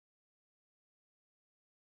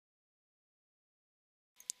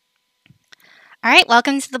All right,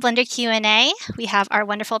 welcome to the Blender Q&A. We have our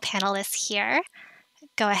wonderful panelists here.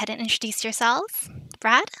 Go ahead and introduce yourselves.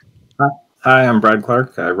 Brad? Hi, I'm Brad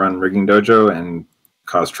Clark. I run Rigging Dojo and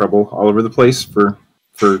cause trouble all over the place for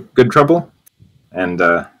good trouble. And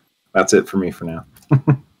that's it for me for now.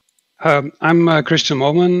 I'm Christian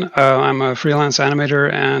Molman. I'm a freelance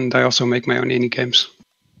animator, and I also make my own indie games.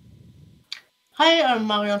 Hi, I'm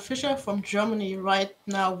Marion Fischer from Germany, right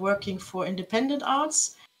now working for Independent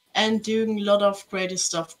Arts and doing a lot of creative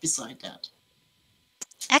stuff beside that.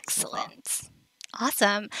 Excellent.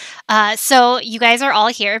 Awesome. So you guys are all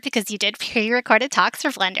here because you did pre-recorded talks for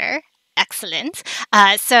Blender. Excellent.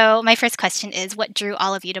 So my first question is, what drew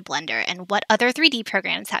all of you to Blender, and what other 3D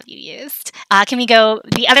programs have you used? Can we go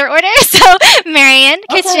the other order? So Marion,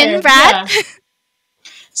 Christian, Brad? Yeah.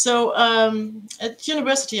 So at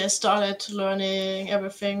university, I started learning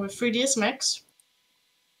everything with 3ds Max.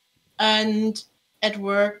 And at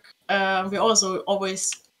work, we also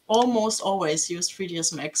almost always use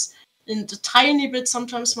 3ds Max. And a tiny bit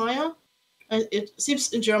sometimes Maya. It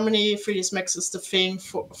seems in Germany, 3ds Max is the thing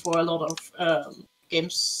for a lot of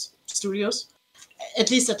games studios,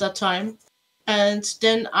 at least at that time. And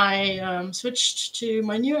then I switched to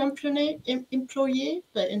my new employee,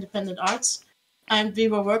 the Independent Arts. And we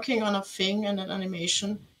were working on a thing and an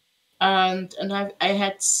animation. And I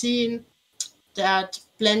had seen that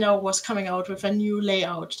Blender was coming out with a new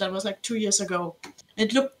layout. That was like 2 years ago.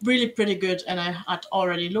 It looked really pretty good, and I had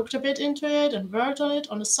already looked a bit into it and worked on it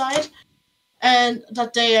on the side. And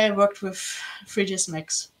that day I worked with 3ds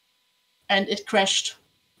Max. And it crashed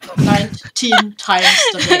 19 times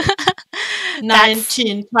today.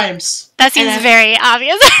 19 times. That seems very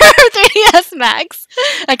obvious for 3ds Max.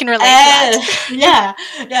 I can relate to that.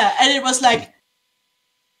 Yeah. And it was like,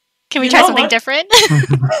 can we try something different?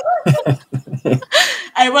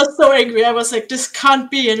 I was so angry. I was like, this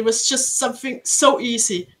can't be. And it was just something so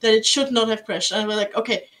easy that it should not have crashed. And I was like,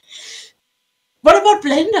 okay, what about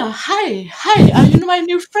Blender? Hi, are you my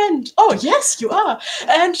new friend? Oh, yes, you are.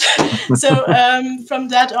 And so from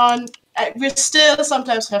that on, we still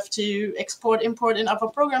sometimes have to import in other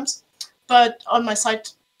programs. But on my side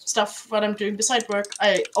stuff, what I'm doing beside work,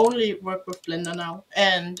 I only work with Blender now.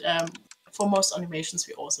 And for most animations,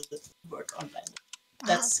 we also work on Blender.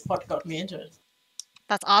 That's what got me into it.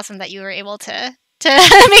 That's awesome that you were able to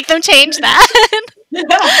make them change that.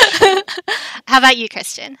 How about you,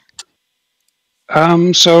 Christian?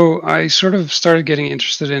 So I sort of started getting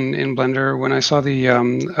interested in Blender when I saw the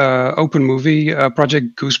Open Movie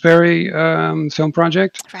Project Gooseberry film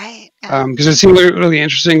project. Right. Because it seemed really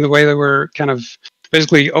interesting the way they were kind of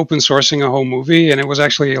basically open sourcing a whole movie, and it was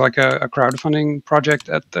actually like a crowdfunding project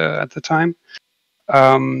at the time.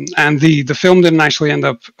 And the film didn't actually end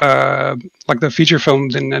up like the feature film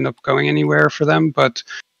didn't end up going anywhere for them. But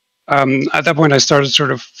at that point, I started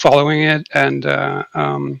sort of following it, and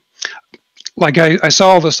like I saw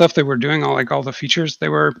all the stuff they were doing, all the features they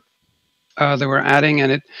were adding,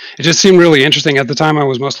 and it just seemed really interesting. At the time, I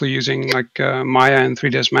was mostly using like Maya and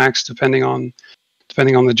 3ds Max, depending on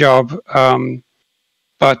the job.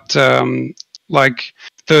 But like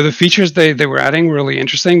the features they were adding were really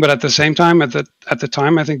interesting, but at the same time, at the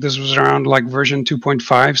time, I think this was around like version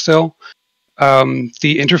 2.5 still.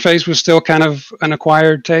 The interface was still kind of an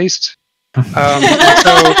acquired taste. So,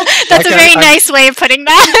 that's a very nice way of putting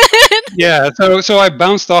that. Yeah, so I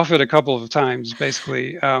bounced off it a couple of times,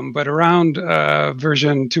 basically. But around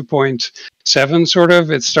version 2.7, sort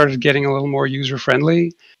of, it started getting a little more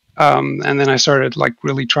user-friendly. And then I started like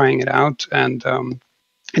really trying it out and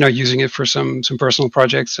using it for some personal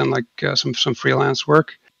projects and like some freelance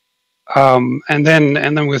work. And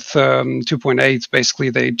then with 2.8, basically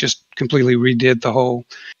they just completely redid the whole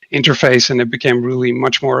interface, and it became really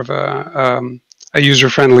much more of a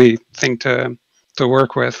user-friendly thing to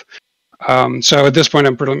work with. So at this point,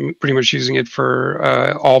 I'm pretty much using it for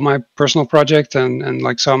all my personal projects and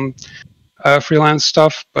like some freelance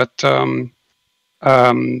stuff. But yeah,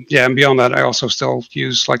 and beyond that, I also still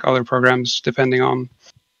use like other programs depending on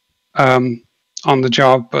the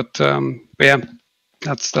job. But yeah,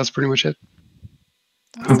 that's pretty much it.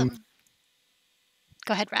 Awesome.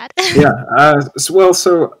 Go ahead, Brad. Yeah.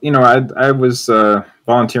 So I was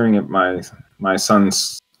volunteering at my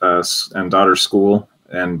son's and daughter's school,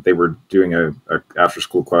 and they were doing a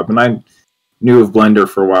after-school club, and I knew of Blender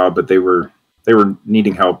for a while, but they were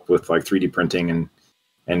needing help with like 3D printing,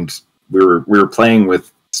 and we were playing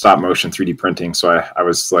with stop motion 3D printing, so I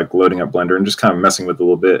was like loading up Blender and just kind of messing with it a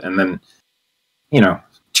little bit, and then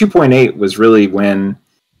 2.8 was really when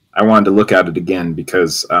I wanted to look at it again,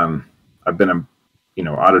 because I've been a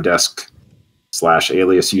Autodesk / /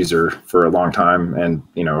 Alias user for a long time, and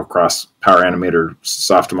across Power Animator,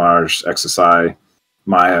 Softimage, XSI,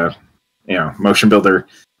 Maya, Motion Builder,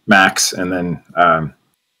 Max, and then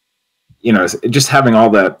just having all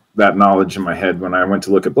that knowledge in my head when I went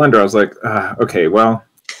to look at Blender, I was like, okay, well,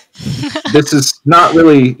 this is not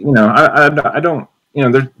really, I don't,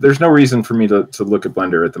 there's no reason for me to look at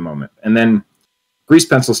Blender at the moment. And then Grease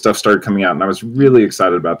Pencil stuff started coming out, and I was really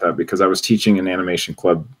excited about that because I was teaching an animation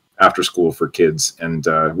club after school for kids, and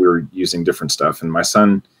we were using different stuff. And my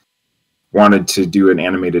son wanted to do an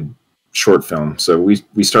animated short film, so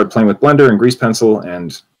we started playing with Blender and Grease Pencil,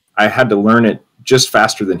 and I had to learn it just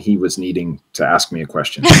faster than he was needing to ask me a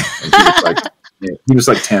question. And he was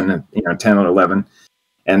like 10 or 11,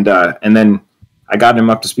 and then I got him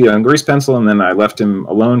up to speed on Grease Pencil, and then I left him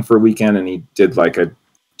alone for a weekend, and he did like a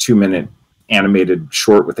 2-minute animated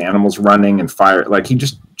short with animals running and fire. Like he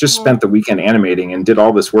just spent the weekend animating and did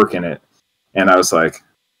all this work in it. And I was like,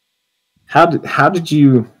 how did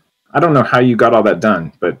you, I don't know how you got all that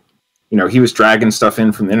done, but he was dragging stuff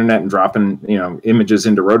in from the internet and dropping, images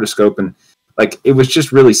into Rotoscope, and like, it was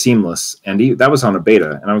just really seamless. And that was on a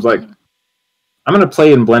beta. And I was like, I'm going to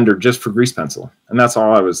play in Blender just for Grease Pencil. And that's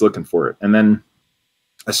all I was looking for it. And then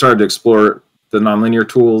I started to explore the nonlinear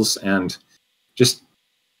tools and just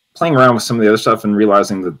playing around with some of the other stuff and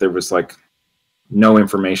realizing that there was like no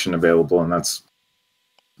information available. And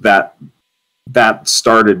that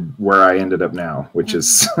started where I ended up now, which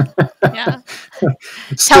is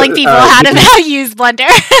telling people how to use Blender.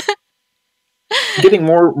 Getting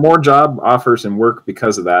more job offers and work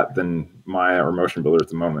because of that than Maya or Motion Builder at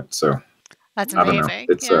the moment. So that's amazing. I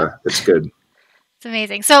don't know. It's good. It's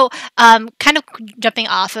amazing. So, kind of jumping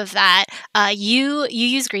off of that, you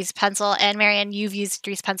use Grease Pencil, and Marianne, you've used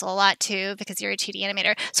Grease Pencil a lot too because you're a 2D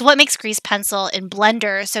animator. So, what makes Grease Pencil in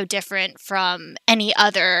Blender so different from any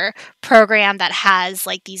other program that has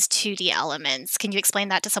like these 2D elements? Can you explain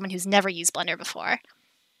that to someone who's never used Blender before?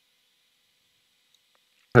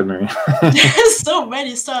 There's so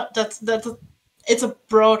many stuff. It's a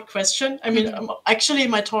broad question. I mean, actually,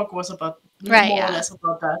 my talk was about more or less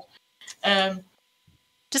about that.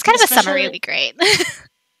 Just kind of a summary would be great.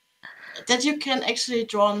 That you can actually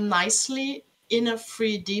draw nicely in a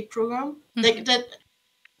 3D program. Like that,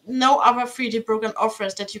 no other 3D program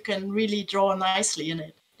offers that you can really draw nicely in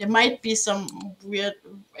it. There might be some weird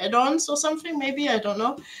add-ons or something, maybe, I don't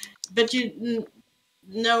know. But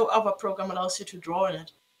no other program allows you to draw in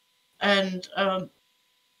it. And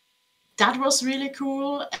that was really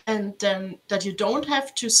cool. And then that you don't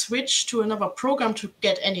have to switch to another program to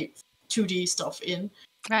get any 2D stuff in.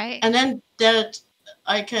 Right. And then that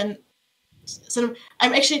I can... So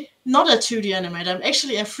I'm actually not a 2D animator. I'm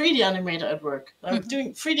actually a 3D animator at work. I'm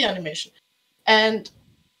doing 3D animation. And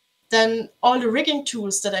then all the rigging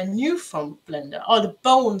tools that I knew from Blender, all the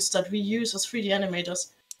bones that we use as 3D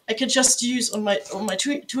animators, I can just use on my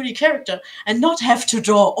 2D character and not have to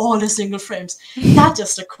draw all the single frames. That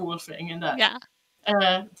is the cool thing in that. Yeah.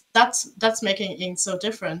 That's making Ink so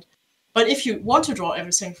different. But if you want to draw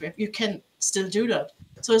every single frame, you can still do that.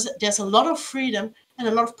 So there's a lot of freedom and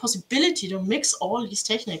a lot of possibility to mix all these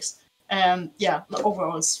techniques.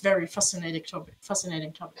 Overall, it's very fascinating topic.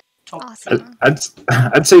 Awesome.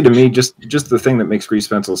 I'd say to me, just the thing that makes Grease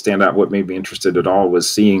Pencil stand out, what made me interested at all,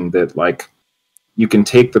 was seeing that like you can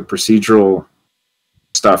take the procedural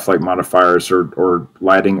stuff like modifiers or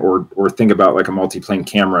lighting or think about like a multi-plane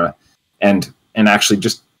camera and actually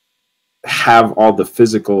just have all the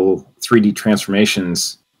physical 3D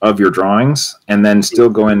transformations of your drawings, and then still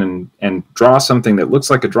go in and draw something that looks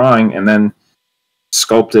like a drawing, and then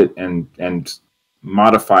sculpt it and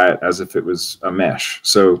modify it as if it was a mesh.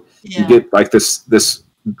 So you get like this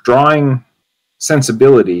drawing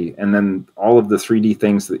sensibility, and then all of the 3D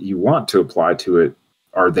things that you want to apply to it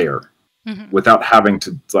are there without having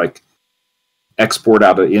to like export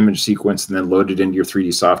out an image sequence and then load it into your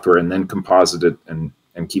 3D software and then composite it and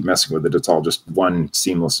keep messing with it. It's all just one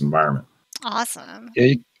seamless environment. Awesome.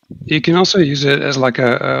 Yeah, you can also use it as like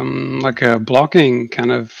a blocking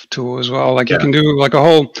kind of tool as well. Like you can do like a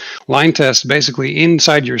whole line test basically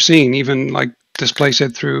inside your scene, even like displace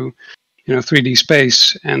it through 3D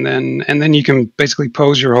space, and then you can basically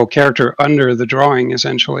pose your whole character under the drawing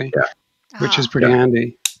essentially, which is pretty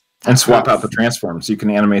handy. And swap out the transforms. You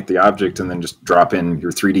can animate the object and then just drop in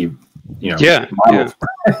your 3D model.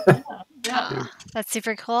 Yeah. That's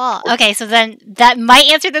super cool. Okay, so then that might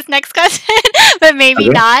answer this next question, but maybe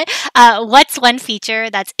not. What's one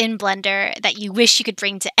feature that's in Blender that you wish you could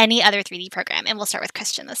bring to any other 3D program? And we'll start with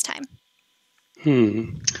Christian this time.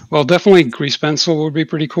 Well, definitely Grease Pencil would be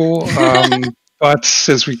pretty cool. But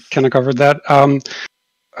since we kind of covered that,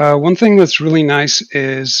 one thing that's really nice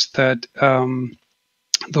is that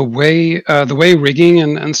the way rigging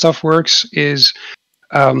and stuff works is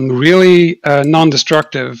really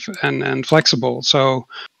non-destructive and flexible. So,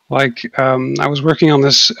 like, I was working on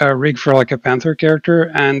this rig for like a Panther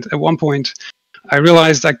character, and at one point, I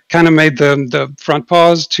realized I kind of made the front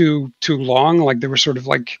paws too long. Like they were sort of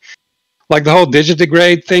like the whole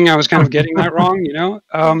digitigrade thing. I was kind of getting that wrong, you know.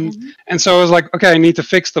 And so I was like, okay, I need to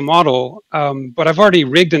fix the model. But I've already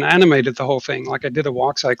rigged and animated the whole thing. Like I did a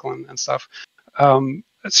walk cycle and stuff.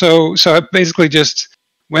 So I basically just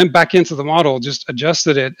went back into the model, just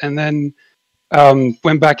adjusted it, and then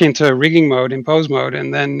went back into rigging mode, in pose mode,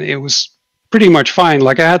 and then it was pretty much fine.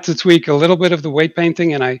 Like I had to tweak a little bit of the weight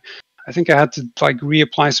painting, and I think I had to like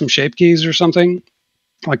reapply some shape keys or something,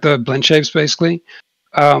 like the blend shapes basically.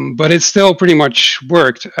 But it still pretty much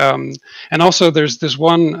worked. And also there's this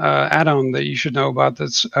one add-on that you should know about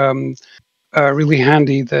that's really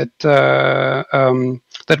handy that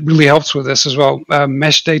that really helps with this as well.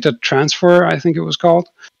 Mesh data transfer, I think it was called.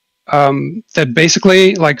 That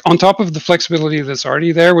basically, like on top of the flexibility that's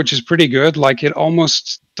already there, which is pretty good, like it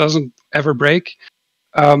almost doesn't ever break.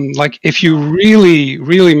 Like if you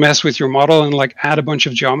really mess with your model and like add a bunch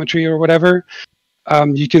of geometry or whatever,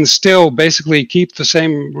 you can still basically keep the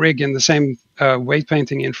same rig and the same weight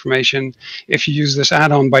painting information if you use this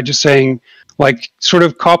add-on by just saying, like, sort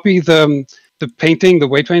of copy the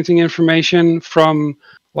weight painting information from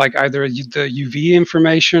like either the UV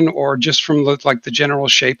information or just from the general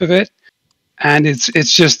shape of it, and it's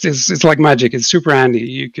like magic. It's super handy.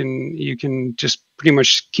 You can just pretty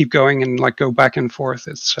much keep going and like go back and forth.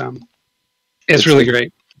 It's really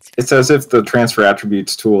great. It's as if the transfer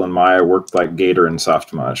attributes tool in Maya worked like Gator and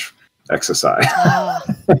Softmash XSI.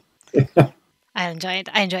 Oh. I enjoyed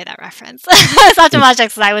that reference. Softmash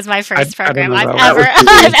XSI was my first program I've ever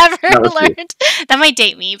learned. That might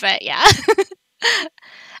date me, but yeah.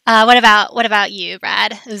 What about you,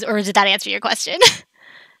 Brad? Or did that answer your question?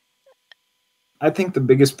 I think the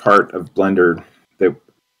biggest part of Blender that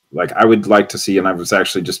like I would like to see, and I was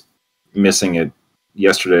actually just missing it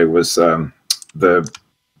yesterday, was the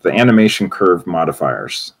animation curve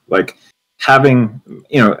modifiers. Like having,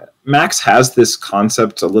 Max has this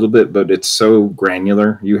concept a little bit, but it's so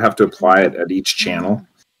granular. You have to apply it at each channel.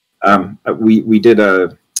 We did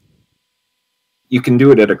you can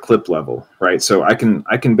do it at a clip level, right? So I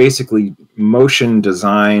can basically motion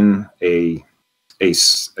design a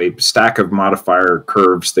stack of modifier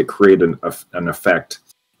curves that create an effect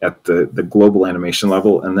at the global animation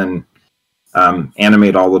level, and then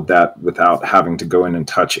animate all of that without having to go in and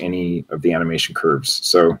touch any of the animation curves.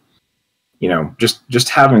 So, just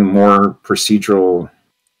having more procedural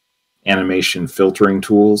animation filtering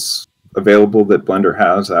tools available that Blender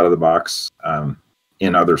has out of the box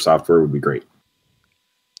in other software would be great.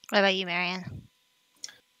 What about you, Marianne?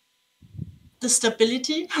 The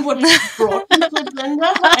stability, what brought me to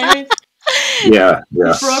Blender. I mean, yeah.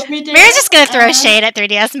 Brought me there. Marianne's just going to throw shade at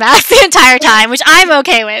 3ds Max the entire time, which I'm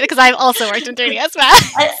okay with because I've also worked in 3ds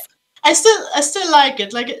Max. I still like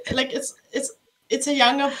it. Like it's a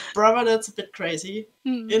younger brother that's a bit crazy.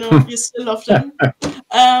 You still love them.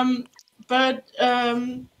 But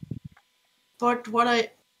what I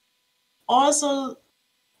also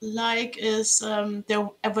like is the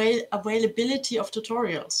availability of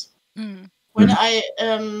tutorials. When I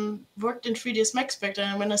worked in 3ds Max back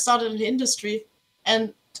then, when I started in the industry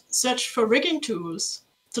and searched for rigging tools,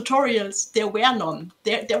 tutorials, there were none.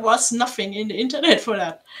 There was nothing in the internet for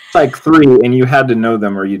that. Like 3, and you had to know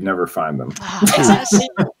them or you'd never find them. Exactly.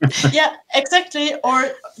 Yeah, exactly.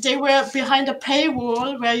 Or they were behind a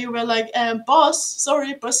paywall where you were like, boss,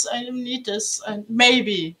 I need this. And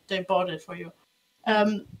maybe they bought it for you.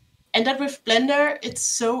 And that with Blender, it's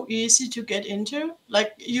so easy to get into.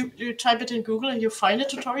 Like you type it in Google and you find a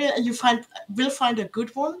tutorial, and you will find a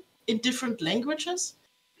good one in different languages.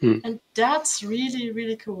 And that's really,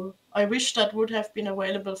 really cool. I wish that would have been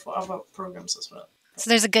available for other programs as well. So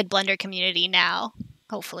there's a good Blender community now,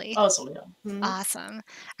 hopefully. Also, yeah. Awesome.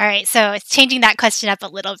 All right, so it's changing that question up a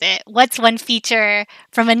little bit. What's one feature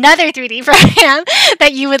from another 3D program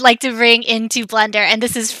that you would like to bring into Blender? And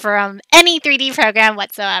this is from any 3D program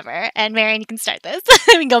whatsoever. And Marianne, you can start this.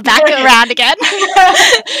 We can go back around again.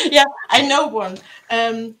 Yeah, I know one.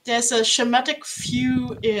 There's a schematic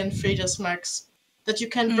view in 3ds Max that you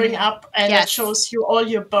can bring up, and it shows you all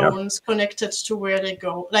your bones connected to where they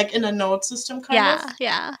go, like in a node system kind of.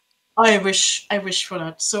 Yeah. I wish for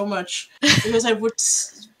that so much, because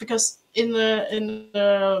in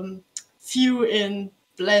the view in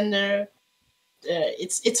Blender,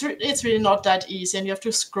 it's really not that easy, and you have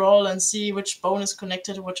to scroll and see which bone is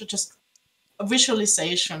connected, which just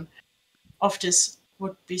visualization of this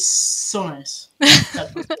would be so nice.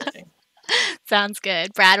 That was the thing. Sounds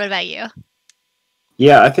good. Brad, what about you?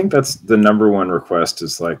 Yeah, I think that's the number one request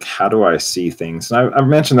is like, how do I see things? And I've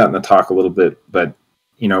mentioned that in the talk a little bit, but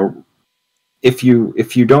you know, if you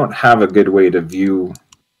don't have a good way to view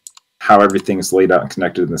how everything's laid out and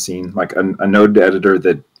connected in the scene, like a node editor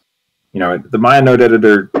that, you know, the Maya node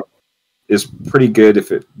editor is pretty good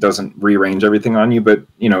if it doesn't rearrange everything on you, but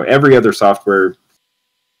you know, every other software,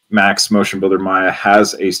 Max, Motion Builder, Maya,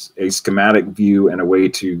 has a schematic view and a way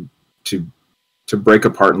to break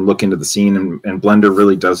apart and look into the scene, and Blender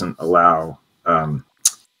really doesn't allow,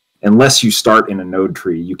 unless you start in a node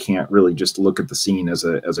tree, you can't really just look at the scene as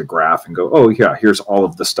a graph and go, oh yeah, here's all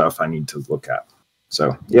of the stuff I need to look at.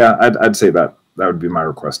 So yeah, I'd say that would be my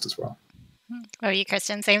request as well. What about you,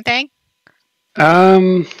 Christian? Same thing?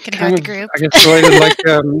 Kind go with of, the group? I guess related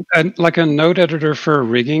like a node editor for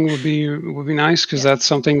rigging would be nice, because that's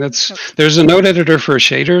something there's a node editor for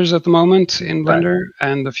shaders at the moment in Blender,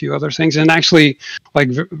 and a few other things. And actually,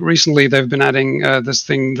 like recently, they've been adding this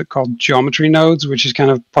thing called geometry nodes, which is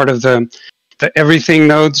kind of part of the everything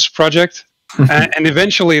nodes project. And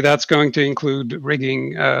eventually, that's going to include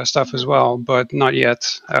rigging stuff as well, but not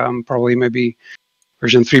yet. Probably maybe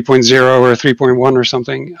version 3.0 or 3.1 or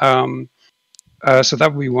something. So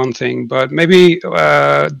that would be one thing, but maybe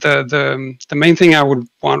the main thing I would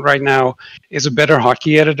want right now is a better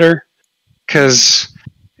hotkey editor, because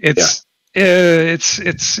it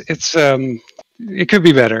could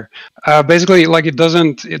be better. Basically, like it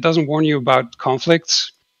doesn't warn you about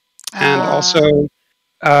conflicts, and also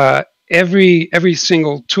every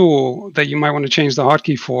single tool that you might want to change the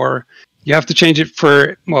hotkey for, you have to change it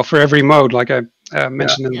for every mode, like I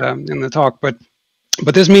mentioned in the talk,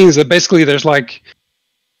 But this means that basically there's like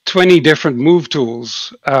 20 different move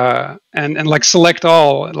tools, and like select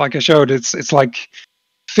all, like I showed, it's like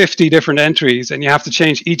 50 different entries, and you have to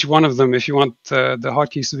change each one of them if you want the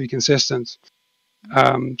hotkeys to be consistent.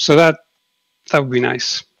 So that would be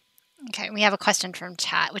nice. Okay, we have a question from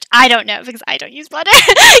chat, which I don't know because I don't use Blender.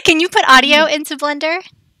 Can you put audio into Blender?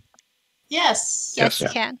 Yes. Yes, you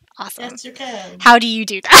can. Awesome. Yes, you can. How do you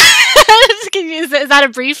do that? Is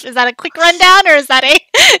that a quick rundown, or is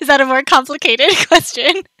that a more complicated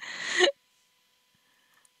question?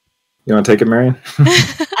 You want to take it, Marion?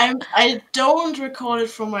 I don't recall it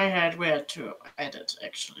from my head where to edit,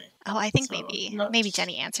 actually. Oh, I think maybe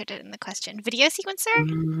Jenny answered it in the question. Video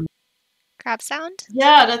sequencer? Grab sound?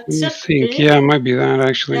 Yeah, that's it. Yeah, it might be that,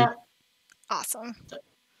 actually. Yeah. Awesome.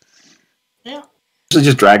 Yeah.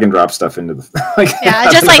 Just drag and drop stuff into the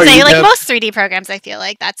just like say, like most 3D programs, I feel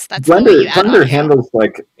like that's Blender handles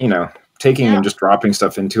like, you know, taking and just dropping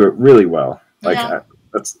stuff into it really well. Like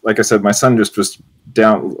that's like I said, my son just was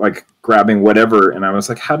down like grabbing whatever, and I was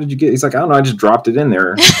like, "How did you get?" He's like, "I don't know, I just dropped it in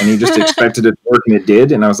there," and he just expected it to work, and it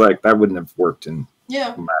did, and I was like, "That wouldn't have worked in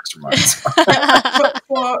Masterminds."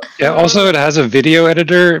 Also, it has a video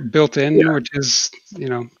editor built in, which is, you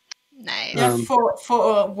know. Nice. Yeah, for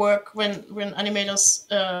work when animators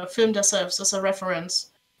film themselves as a reference,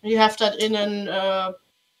 you have that in a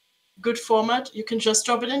good format. You can just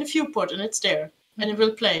drop it in the viewport and it's there, and it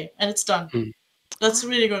will play, and it's done. That's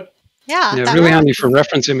really good. Yeah, really handy for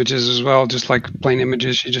reference images as well. Just like plain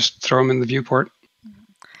images, you just throw them in the viewport.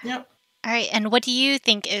 Yep. All right, and what do you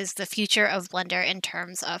think is the future of Blender in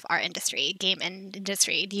terms of our industry, game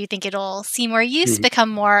industry? Do you think it'll see more use, become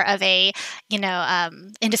more of a,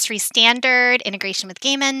 industry standard, integration with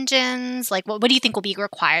game engines? Like, what do you think will be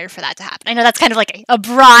required for that to happen? I know that's kind of like a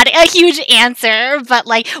huge answer, but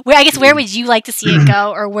like, where would you like to see it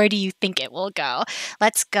go, or where do you think it will go?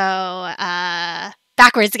 Let's go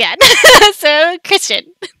backwards again. So,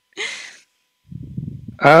 Christian.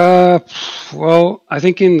 Well, I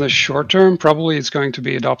think in the short term, probably it's going to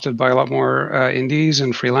be adopted by a lot more indies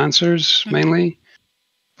and freelancers mainly.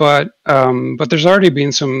 But there's already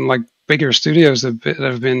been some like bigger studios that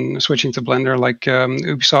have been switching to Blender, like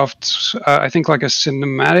Ubisoft. I think like a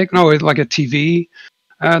TV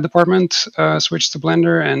department switched to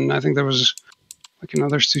Blender, and I think there was like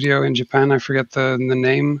another studio in Japan. I forget the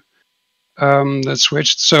name that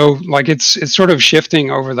switched. So like it's sort of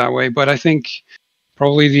shifting over that way. But I think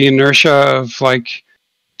probably the inertia of like,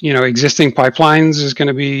 existing pipelines is going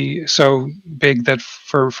to be so big that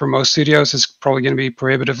for most studios, it's probably going to be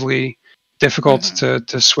prohibitively difficult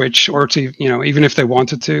to switch, or to, even if they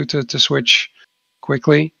wanted to switch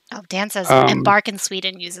quickly. Oh, Dan says Embark in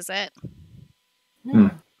Sweden uses it.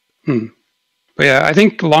 But yeah, I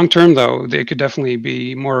think long term though, they could definitely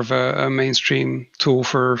be more of a mainstream tool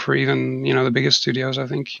for even, the biggest studios, I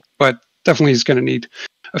think. But definitely it's going to need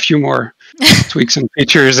a few more tweaks and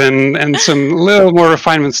features and some little more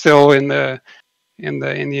refinement still in the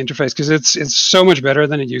interface, because it's so much better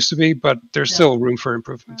than it used to be, but there's still room for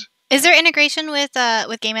improvement. Is there integration with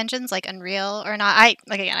game engines like Unreal or not? I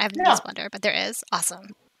haven't used Blender, but there is. Awesome.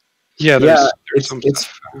 Yeah, there's some it's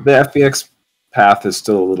stuff. the FBX path is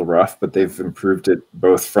still a little rough, but they've improved it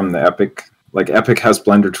both from the Epic. Like Epic has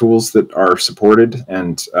Blender tools that are supported,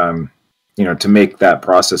 and to make that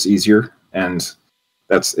process easier, and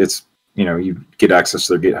you get access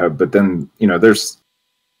to their GitHub. But then there's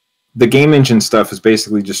the game engine stuff is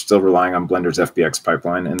basically just still relying on Blender's FBX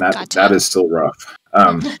pipeline, and that is still rough.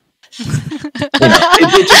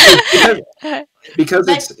 Because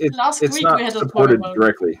it's not supported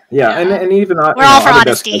directly. Yeah, and even we're all for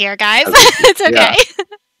honesty here, guys. It's okay.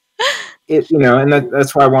 And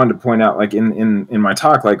that's why I wanted to point out, like in my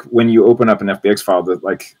talk, like when you open up an FBX file, that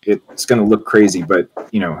like it's going to look crazy, but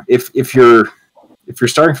if you're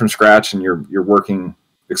starting from scratch and you're working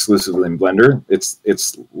exclusively in Blender,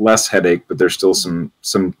 it's less headache, but there's still some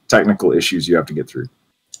technical issues you have to get through.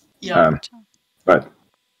 Yeah. But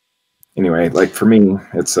anyway, like for me,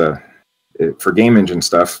 it's for game engine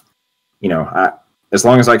stuff. As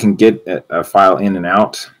long as I can get a file in and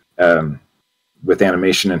out with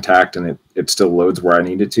animation intact, and it still loads where I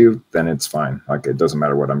need it to, then it's fine. Like it doesn't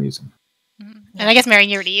matter what I'm using. And I guess Marion,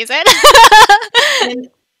 you already use it.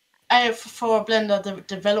 And for Blender the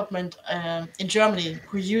development in Germany,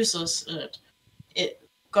 who uses it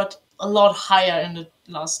got a lot higher in the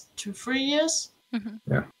last 2-3 years. Mm-hmm.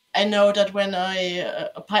 Yeah. I know that when I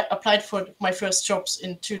applied for my first jobs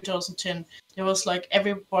in 2010, there was like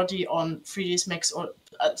everybody on 3ds Max or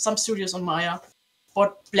some studios on Maya,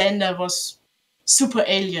 but Blender was super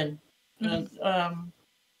alien. Mm-hmm.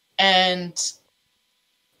 And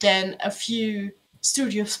then a few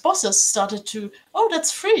studios bosses started to,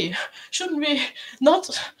 that's free. Shouldn't we not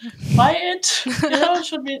buy it?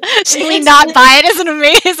 Should we not buy it is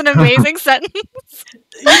an amazing sentence.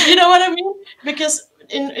 You know what I mean? Because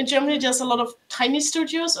in Germany, there's a lot of tiny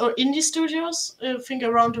studios or indie studios, I think,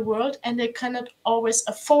 around the world, and they cannot always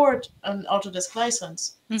afford an Autodesk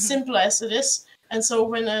license, simple as it is. And so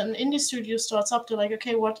when an indie studio starts up, they're like,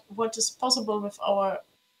 okay, what is possible with our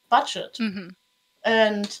budget? Mm-hmm.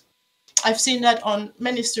 And I've seen that on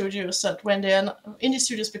many studios, that when indie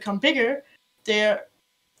studios become bigger, they're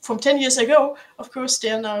from 10 years ago, of course,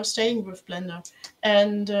 they're now staying with Blender.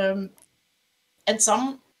 And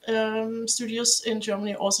some studios in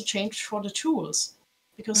Germany also changed for the tools,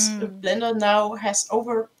 because Blender now has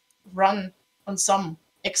overrun on some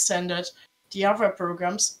extended the other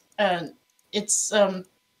programs, and it's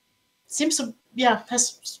seems to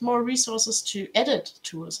has more resources to edit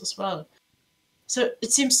tools as well. So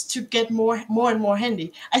it seems to get more and more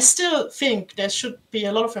handy. I still think there should be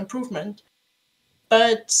a lot of improvement,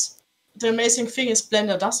 but the amazing thing is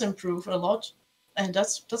Blender does improve a lot, and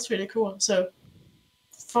that's really cool. So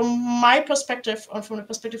from my perspective, and from the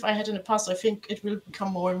perspective I had in the past, I think it will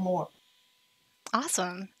become more and more.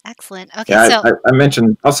 Awesome. Excellent. Okay, I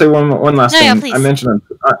mentioned, I'll say one last thing. Please. I mentioned,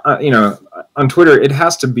 on Twitter, it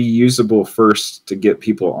has to be usable first to get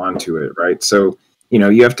people onto it, right? So,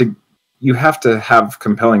 you have to have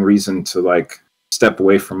compelling reason to like step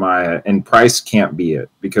away from Maya, and price can't be it,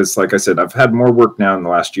 because like I said, I've had more work now in the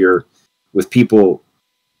last year with people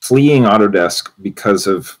fleeing Autodesk because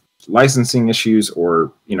of licensing issues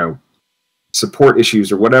or, support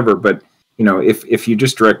issues or whatever. But, if you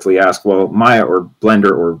just directly ask, well, Maya or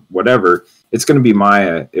Blender or whatever, it's going to be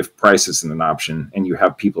Maya if price isn't an option and you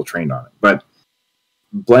have people trained on it. But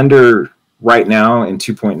Blender right now in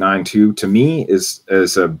 2.92 to me is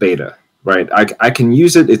a beta, right? I can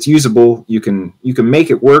use it. It's usable. You can make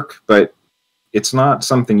it work, but it's not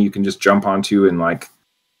something you can just jump onto and like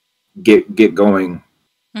get going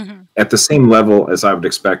at the same level as I would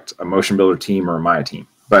expect a motion builder team or a Maya team.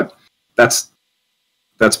 But that's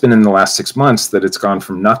been in the last 6 months that it's gone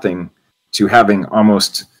from nothing to having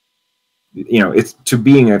almost, it's to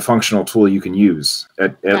being a functional tool you can use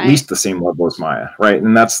at least the same level as Maya, right?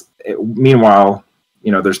 And meanwhile,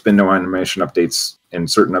 there's been no animation updates in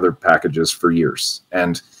certain other packages for years,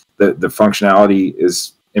 and the functionality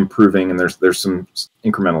is improving, and there's some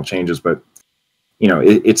incremental changes, but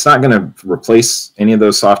it's not going to replace any of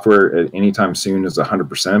those software at any time soon as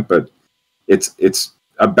 100%, but it's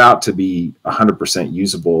about to be 100%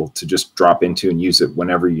 usable to just drop into and use it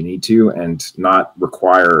whenever you need to, and not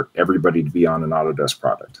require everybody to be on an Autodesk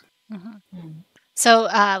product. So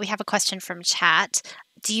we have a question from chat.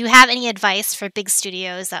 Do you have any advice for big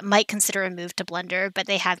studios that might consider a move to Blender, but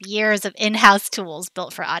they have years of in-house tools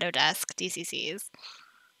built for Autodesk DCCs?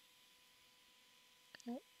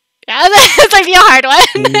 Yeah, this might be a hard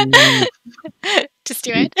one. Just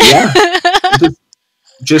do it. Yeah.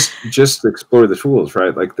 just explore the tools,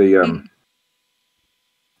 right? Like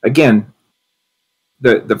again,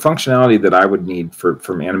 the functionality that I would need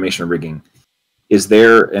from animation rigging is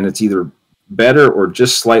there, and it's either better or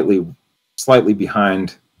just slightly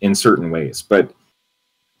behind in certain ways. But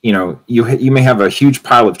you may have a huge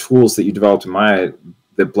pile of tools that you developed in Maya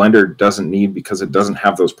that Blender doesn't need because it doesn't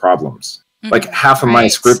have those problems. Like half of my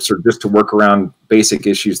scripts are just to work around basic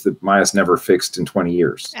issues that Maya's never fixed in 20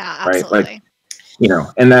 years. Yeah, absolutely. Right?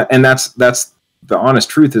 Like, and that's the honest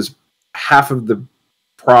truth is half of the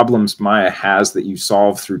problems Maya has that you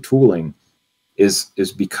solve through tooling is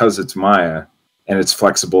because it's Maya and it's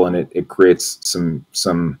flexible and it creates some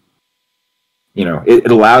it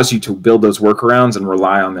allows you to build those workarounds and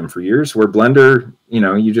rely on them for years, where Blender,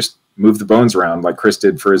 you just move the bones around like Chris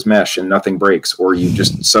did for his mesh and nothing breaks, or you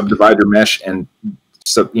just subdivide your mesh and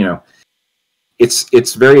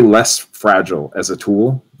it's very less fragile as a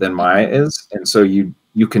tool than Maya is, and so you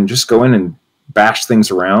can just go in and bash things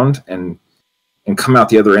around and come out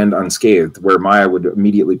the other end unscathed, where Maya would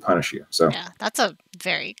immediately punish you. So yeah, that's a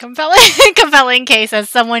very compelling case as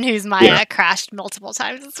someone whose Maya crashed multiple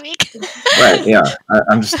times this week. Right? Yeah,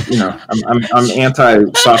 I'm just I'm anti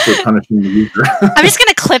software punishing the user. I'm just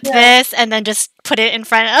gonna clip this and then just put it in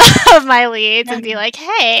front of my leads and be like,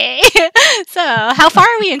 "Hey, so how far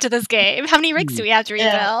are we into this game? How many rigs do we have to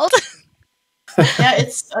rebuild?" Yeah,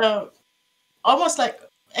 it's almost like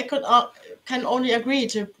I can only agree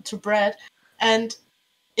to Brad. And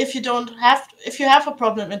if you have a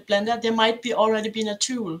problem in Blender, there might be already been a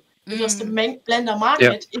tool, because the main Blender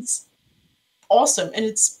market is awesome and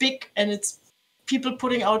it's big and it's people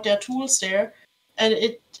putting out their tools there, and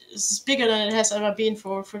it is bigger than it has ever been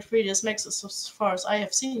for 3ds Max as far as I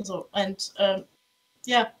have seen. So there's a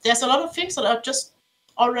lot of things that are just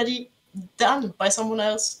already done by someone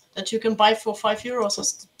else that you can buy for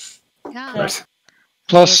 €5. Yeah. Right.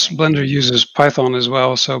 Plus, Blender uses Python as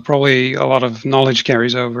well, so probably a lot of knowledge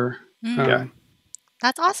carries over. Yeah.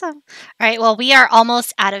 That's awesome. All right, well, we are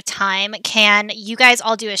almost out of time. Can you guys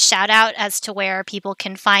all do a shout out as to where people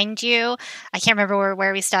can find you? I can't remember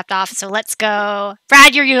where we stepped off, so let's go.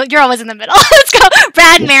 Brad, you're always in the middle. Let's go.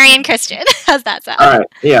 Brad, Mary, and Christian. How's that sound? All right.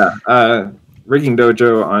 Yeah. Rigging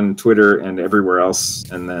Dojo on Twitter and everywhere else,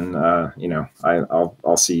 and then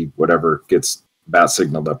I'll see whatever gets bat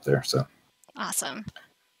signaled up there. So awesome.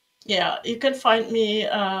 Yeah, you can find me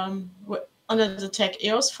under the tag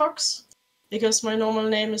EOS Fox, because my normal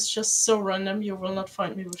name is just so random. You will not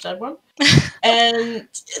find me with that one, and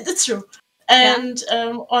it's true. And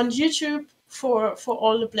on YouTube for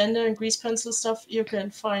all the Blender and Grease Pencil stuff, you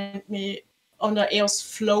can find me under EOS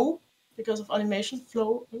Flow, because of animation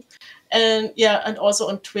flow, and also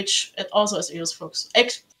on Twitch, it also as EOS Fox.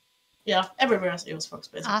 Everywhere as EOS Fox,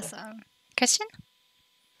 basically. Awesome. Christian?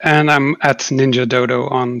 And I'm at Ninja Dodo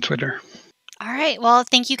on Twitter. All right. Well,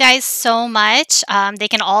 thank you guys so much. They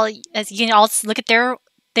can all, as you can all look at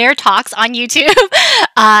their talks on YouTube,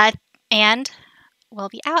 and we'll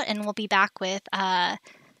be out, and we'll be back with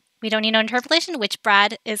We Don't Need No Interpolation, which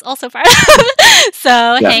Brad is also part of.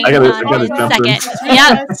 So hang on a second.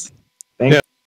 Yeah. Thanks.